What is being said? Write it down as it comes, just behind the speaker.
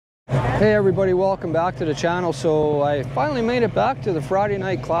Hey everybody, welcome back to the channel. So I finally made it back to the Friday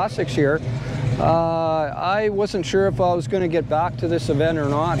Night Classics here. I wasn't sure if I was going to get back to this event or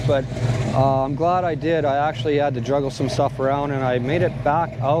not, but I'm glad I did. I actually had to juggle some stuff around and I made it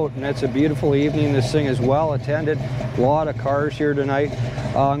back out, and it's a beautiful evening. This thing is well attended. A lot of cars here tonight.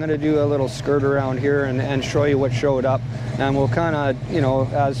 I'm going to do a little skirt around here and show you what showed up, and we'll kind of, you know,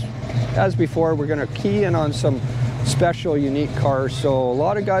 as before, we're going to key in on some special, unique cars. So a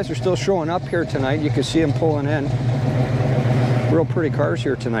lot of guys are still showing up here tonight. You can see them pulling in. Real pretty cars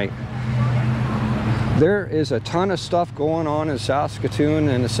here tonight. There is a ton of stuff going on in Saskatoon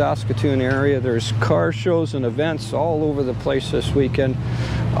and the Saskatoon area. There's car shows and events all over the place this weekend.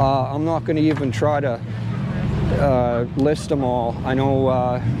 I'm not going to even try to list them all. I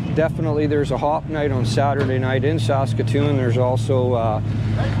know definitely there's a hop night on Saturday night in Saskatoon. There's also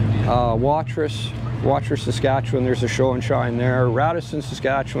Watrous, Saskatchewan, there's a show and shine there. Radisson,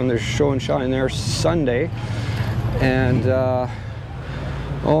 Saskatchewan, there's a show and shine there Sunday. And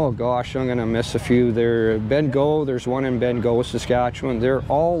oh gosh, I'm gonna miss a few there. Bengo, there's one in Bengo, Saskatchewan. They're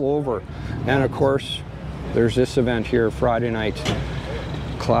all over. And of course, there's this event here, Friday Night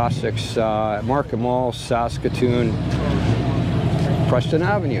Classics, Market Mall, Saskatoon, Preston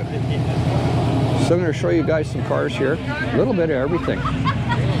Avenue. So I'm gonna show you guys some cars here, a little bit of everything.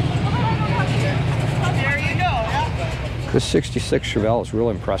 This 66 Chevelle is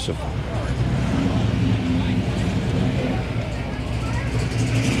real impressive.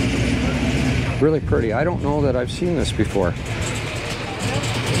 Really pretty. I don't know that I've seen this before.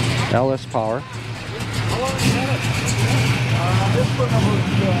 LS Power. This one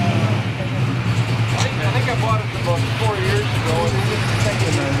I think I bought it about 4 years ago.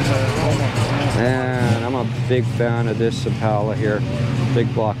 And I'm a big fan of this Impala here.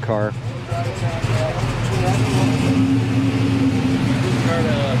 Big block car.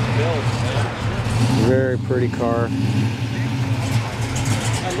 Very pretty car.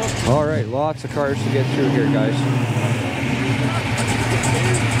 All right, lots of cars to get through here, guys.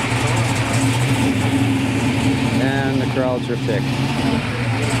 And the crowds are thick.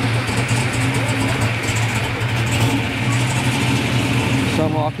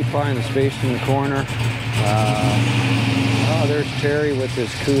 Some occupying the space in the corner. Oh, there's Terry with his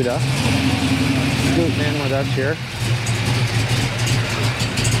CUDA. Scooting in with us here.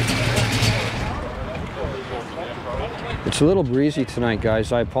 It's a little breezy tonight,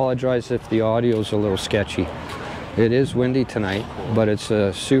 guys. I apologize if the audio is a little sketchy. It is windy tonight, but it's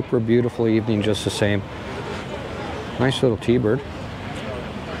a super beautiful evening just the same. Nice little T-Bird.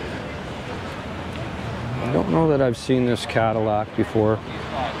 I don't know that I've seen this Cadillac before.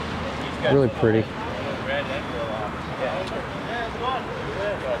 Really pretty.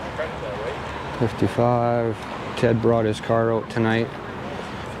 55. Ted brought his car out tonight.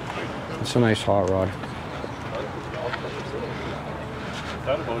 It's a nice hot rod.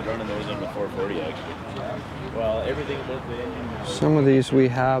 I thought about running those on the 440 actually. Well, everything about the engine. Some of these we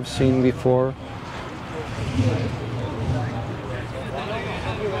have seen before.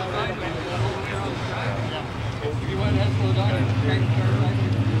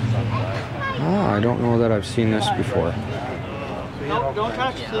 I don't know that I've seen this before. No, don't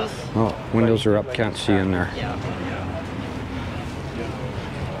touch, please. Oh, windows are up, can't see in there.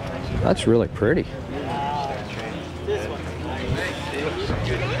 That's really pretty.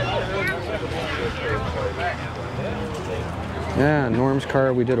 Yeah, Norm's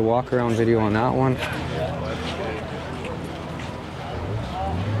car, we did a walk around video on that one.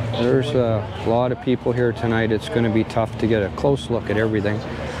 There's a lot of people here tonight. It's going to be tough to get a close look at everything.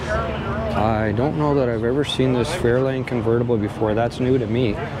 I don't know that I've ever seen this Fairlane convertible before. That's new to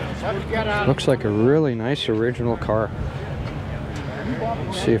me. Looks like a really nice original car.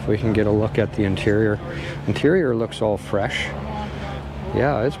 Let's see if we can get a look at the interior. Interior looks all fresh.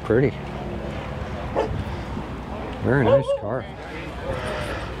 Yeah, it's pretty. Very nice car.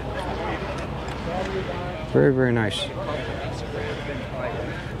 Very, very nice.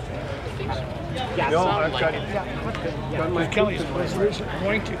 No, I've got my Kelly's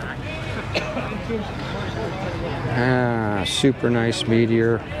going to. Super nice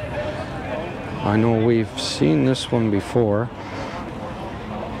Meteor. I know we've seen this one before.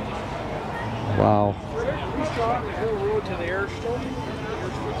 Wow.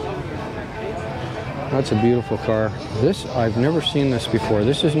 That's a beautiful car. This, I've never seen this before.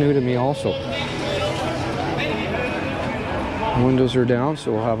 This is new to me also. Windows are down,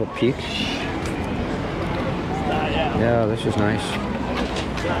 so we'll have a peek. Yeah, this is nice.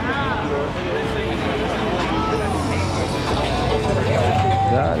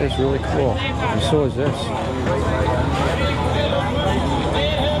 That is really cool. And so is this.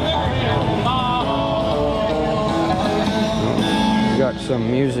 some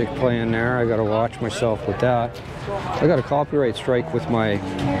music playing there. I gotta watch myself with that. I got a copyright strike with my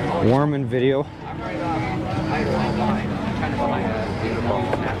Warman video.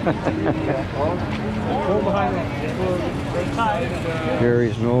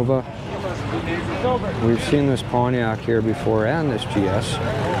 Gary's Nova. We've seen this Pontiac here before and this GS.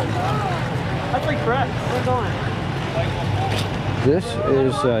 That's like correct. We're going. This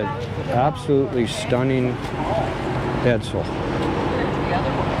is an absolutely stunning Edsel.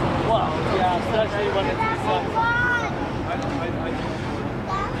 Well, yeah, especially when it's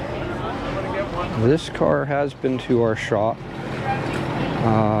This car has been to our shop.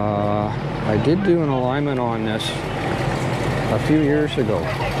 I did do an alignment on this a few years ago,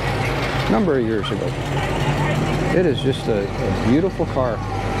 a number of years ago. It is just a beautiful car.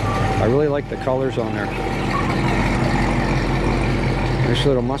 I really like the colors on there. Nice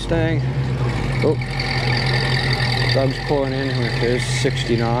little Mustang. Oh, Doug's pulling in with his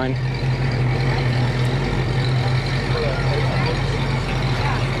 69.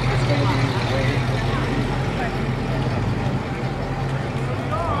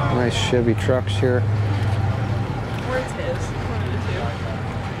 Nice Chevy trucks here. Where's his?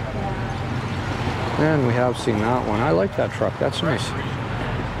 And we have seen that one. I like that truck. That's nice.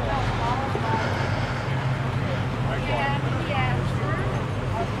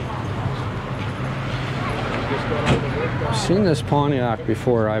 I've seen this Pontiac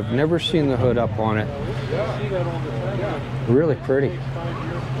before. I've never seen the hood up on it. Really pretty.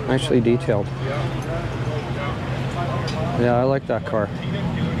 Nicely detailed. Yeah, I like that car.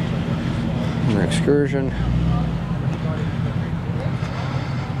 An Excursion.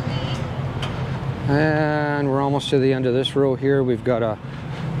 And we're almost to the end of this row here. We've got a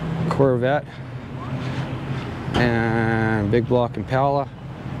Corvette and big block Impala,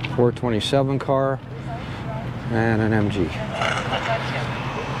 427 car, and an MG.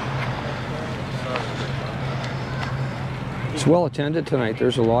 It's well attended tonight.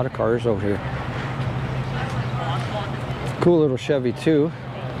 There's a lot of cars out here. Cool little Chevy too.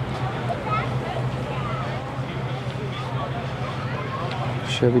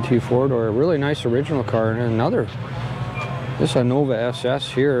 Chevy 2 4-door, a really nice original car, and another. This is a Nova SS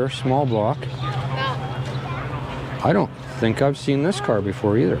here, small block. I don't think I've seen this car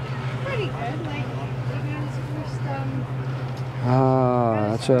before either. Pretty good. Like,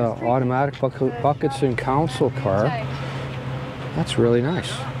 That's an automatic buckets and council car. That's really nice.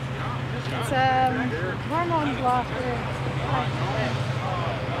 It's hormone blocker.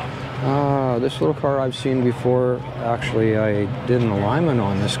 This little car I've seen before. Actually, I did an alignment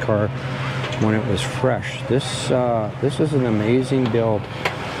on this car when it was fresh. This is an amazing build.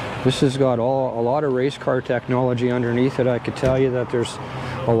 This has got a lot of race car technology underneath it. I could tell you that there's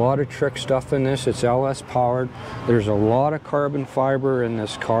a lot of trick stuff in this. It's LS powered. There's a lot of carbon fiber in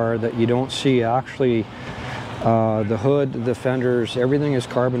this car that you don't see actually. The hood, the fenders, everything is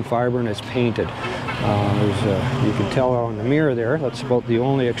carbon fiber and it's painted. You can tell on the mirror there, that's about the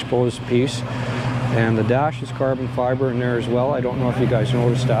only exposed piece. And the dash is carbon fiber in there as well. I don't know if you guys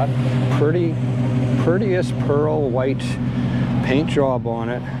noticed that. Prettiest pearl white paint job on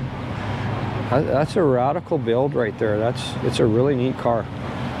it. That's a radical build right there. It's a really neat car.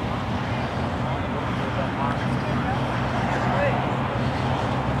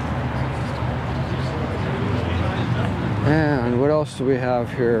 And what else do we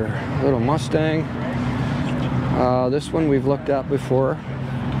have here? A little Mustang. This one we've looked at before.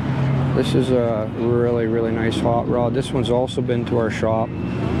 This is a really, really nice hot rod. This one's also been to our shop.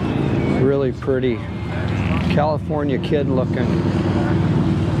 Really pretty California kid looking.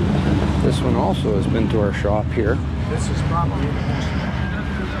 This one also has been to our shop here. This is probably the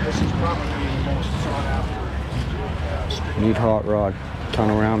most sought after. Neat hot rod.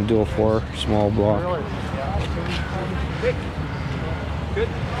 Tunnel ram, dual 4, small block. Really? Good.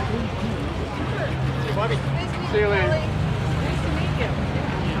 Buddy. See you later. Nice to meet you.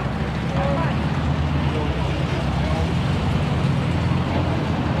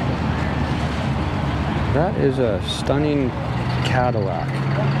 That is a stunning Cadillac.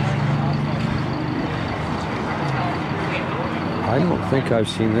 I don't think I've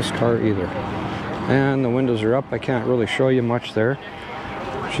seen this car either. And the windows are up. I can't really show you much there.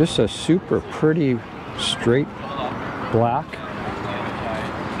 Just a super pretty straight black.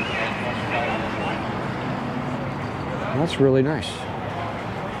 That's really nice.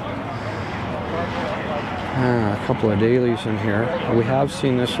 A couple of dailies in here. We have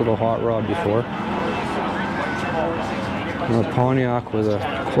seen this little hot rod before. A Pontiac with a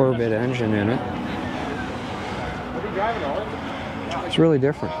Corvette engine in it. It's really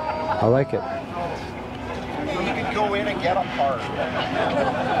different. I like it. go in and get a part.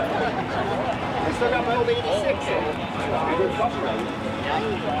 I still got my old 86.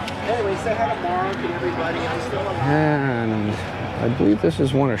 Anyway, say hi to Mark and everybody. I'm still alive. And I believe this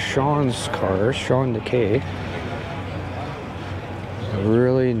is one of Sean's cars, Sean Decay.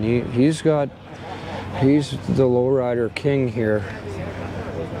 Really neat. He's the lowrider king here.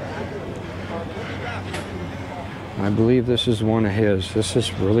 I believe this is one of his. This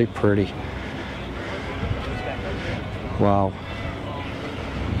is really pretty. Wow.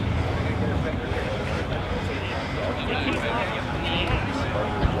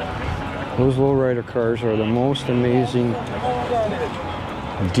 Those lowrider cars are the most amazing,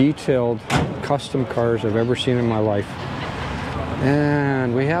 detailed, custom cars I've ever seen in my life.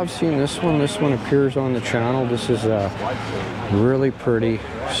 And we have seen this one. This one appears on the channel. This is a really pretty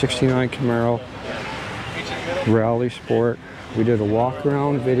 69 Camaro Rally Sport. We did a walk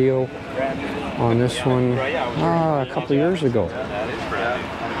around video on this one a couple of years ago.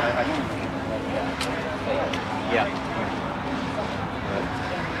 Yeah.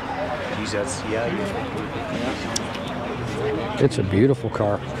 Jesus, yeah. It's a beautiful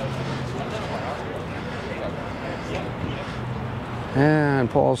car. And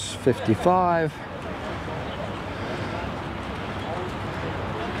Paul's 55.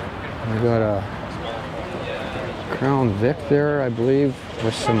 We got a Crown Vic there, I believe,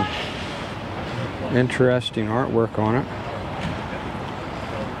 with some interesting artwork on it.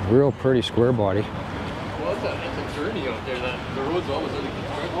 Real pretty square body. Well, it's a journey out there. The road's always under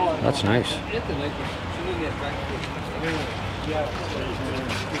construction. That's nice. It's a nice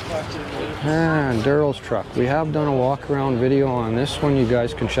And Daryl's truck. We have done a walk around video on this one. You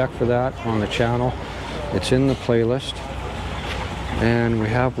guys can check for that on the channel. It's in the playlist. And we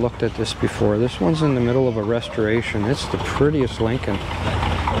have looked at this before. This one's in the middle of a restoration. It's the prettiest Lincoln.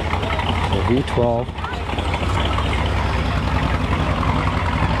 The V12.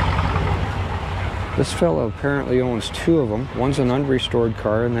 This fellow apparently owns two of them. One's an unrestored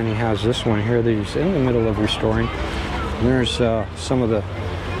car, and then he has this one here that he's in the middle of restoring. And there's some of the,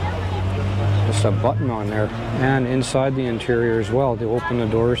 just a button on there. And inside the interior as well, to open the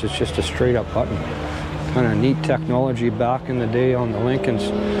doors, it's just a straight up button. Kind of neat technology back in the day on the Lincolns.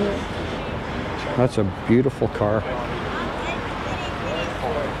 That's a beautiful car.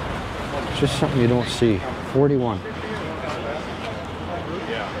 Just something you don't see. 41.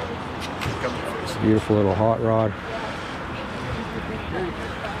 Beautiful little hot rod.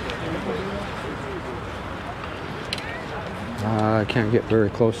 I can't get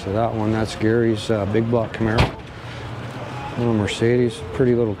very close to that one. That's Gary's big block Camaro. Little Mercedes.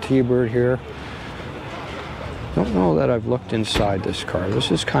 Pretty little T-Bird here. Don't know that I've looked inside this car.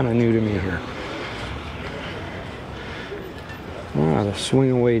 This is kind of new to me here. Ah, the swing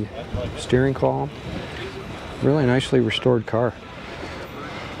away steering column. Really nicely restored car.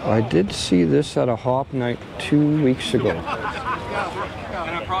 I did see this at a hop night 2 weeks ago. And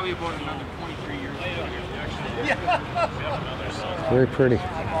I'm probably about another 23 years ago. Very pretty.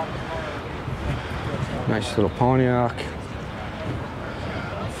 Nice little Pontiac.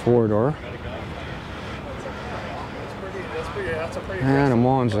 Four-door. And a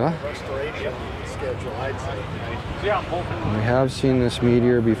Monza. We have seen this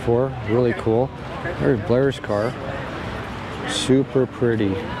Meteor before. Really cool. There's Blair's car. Super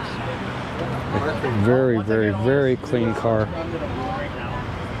pretty. Very, very, very clean car.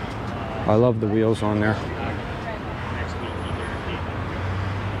 I love the wheels on there.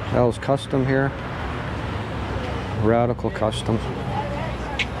 L's Custom here. Radical Custom.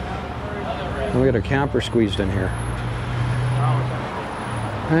 And we got a camper squeezed in here.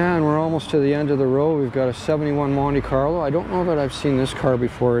 And we're almost to the end of the row. We've got a 71 Monte Carlo. I don't know that I've seen this car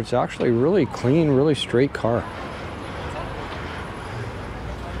before. It's actually really clean, really straight car.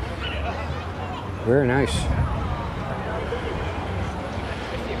 Very nice.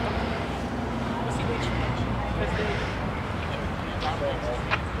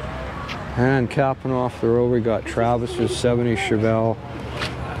 And capping off the row, we got Travis's 70 Chevelle.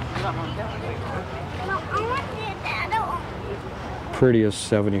 Prettiest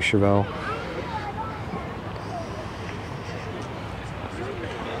 70 Chevelle.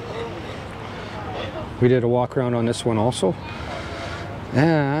 We did a walk around on this one also.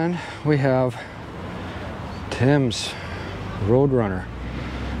 And we have Tim's Roadrunner.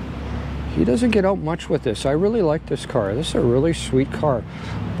 He doesn't get out much with this. I really like this car. This is a really sweet car.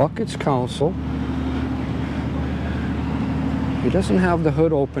 Buckets Council. He doesn't have the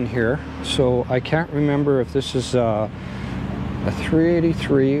hood open here, so I can't remember if this is a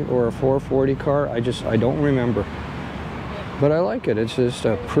 383 or a 440 car. I don't remember. But I like it. It's just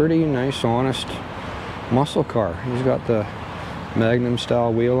a pretty nice, honest muscle car. He's got the Magnum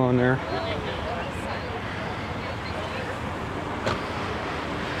style wheel on there.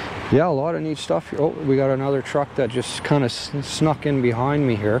 Yeah, a lot of neat stuff here. Oh, we got another truck that just kind of snuck in behind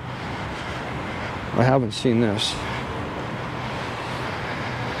me here. I haven't seen this.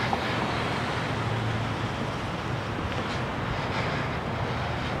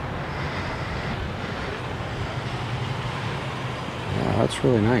 Yeah, that's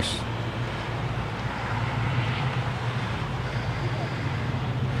really nice.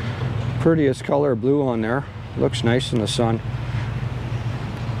 Prettiest color blue on there. Looks nice in the sun.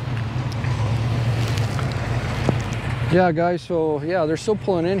 Yeah, guys, so yeah, they're still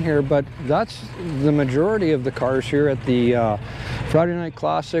pulling in here, but that's the majority of the cars here at the Friday Night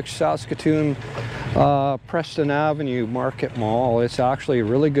Classics Saskatoon Preston Avenue Market Mall. It's actually a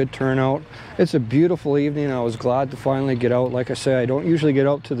really good turnout. It's a beautiful evening. I was glad to finally get out. Like I say, I don't usually get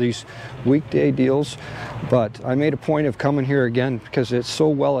out to these weekday deals, but I made a point of coming here again because it's so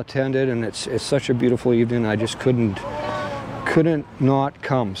well attended and it's such a beautiful evening. I just couldn't not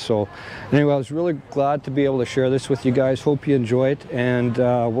come. So anyway, I was really glad to be able to share this with you guys. Hope you enjoy it, and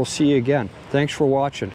we'll see you again. Thanks for watching.